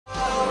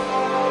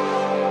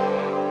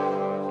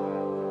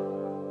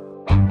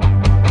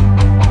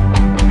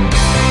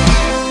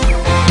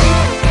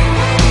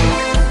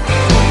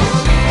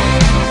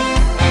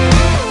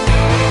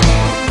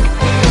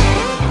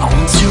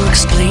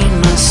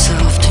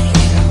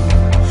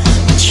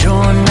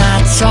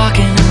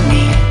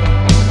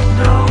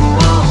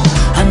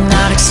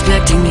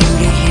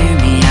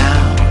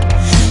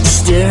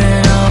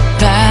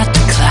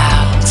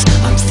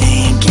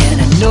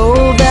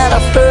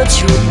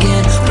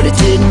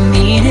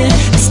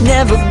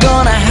never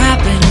gonna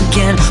happen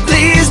again.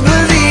 Please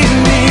believe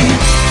me.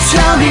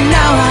 Tell me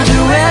now, I'll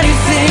do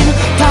anything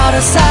para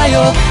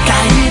sa'yo.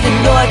 Kahit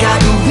ano'y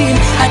gagawin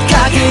at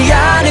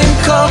kakayanin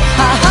ko.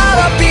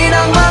 Haharapin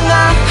ang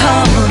mga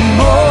hamon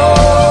mo.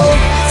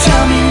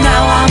 Tell me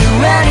now, I'll do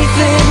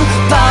anything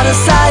para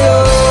sa'yo.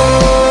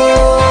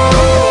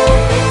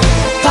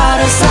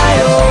 Para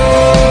sa'yo.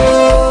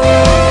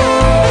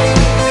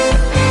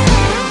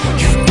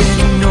 You've been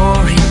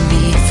ignoring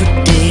me for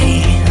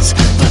days,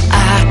 but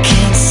I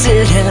can't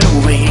sit and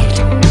wait.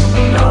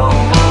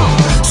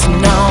 So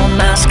now I'm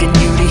asking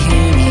you to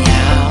hear me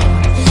out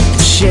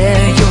and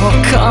share your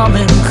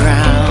common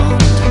ground.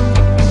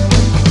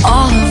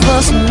 All of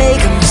us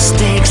make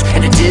mistakes,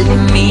 and I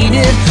didn't mean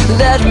it.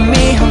 Let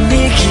me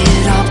make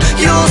it up,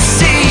 you'll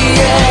see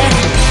it.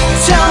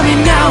 Tell me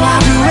now, I'll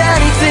do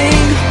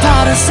anything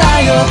para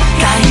sa'yo.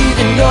 Kahit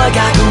ano'y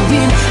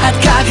gagawin at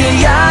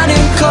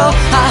kakayanin ko.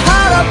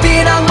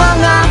 Haharapin ang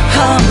mga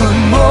hamon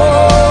mo.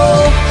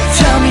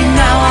 Tell me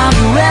now, I'll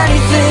do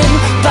anything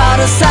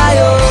para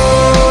sa'yo.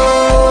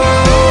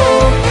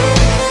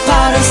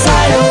 Para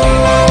sa'yo.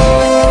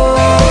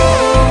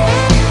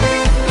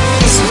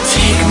 So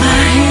take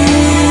my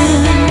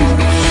hand,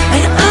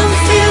 and I'm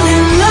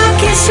feeling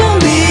lucky, so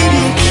maybe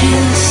a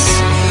kiss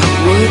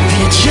would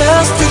be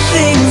just the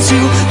thing to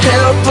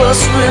help us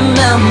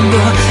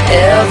remember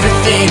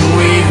everything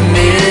we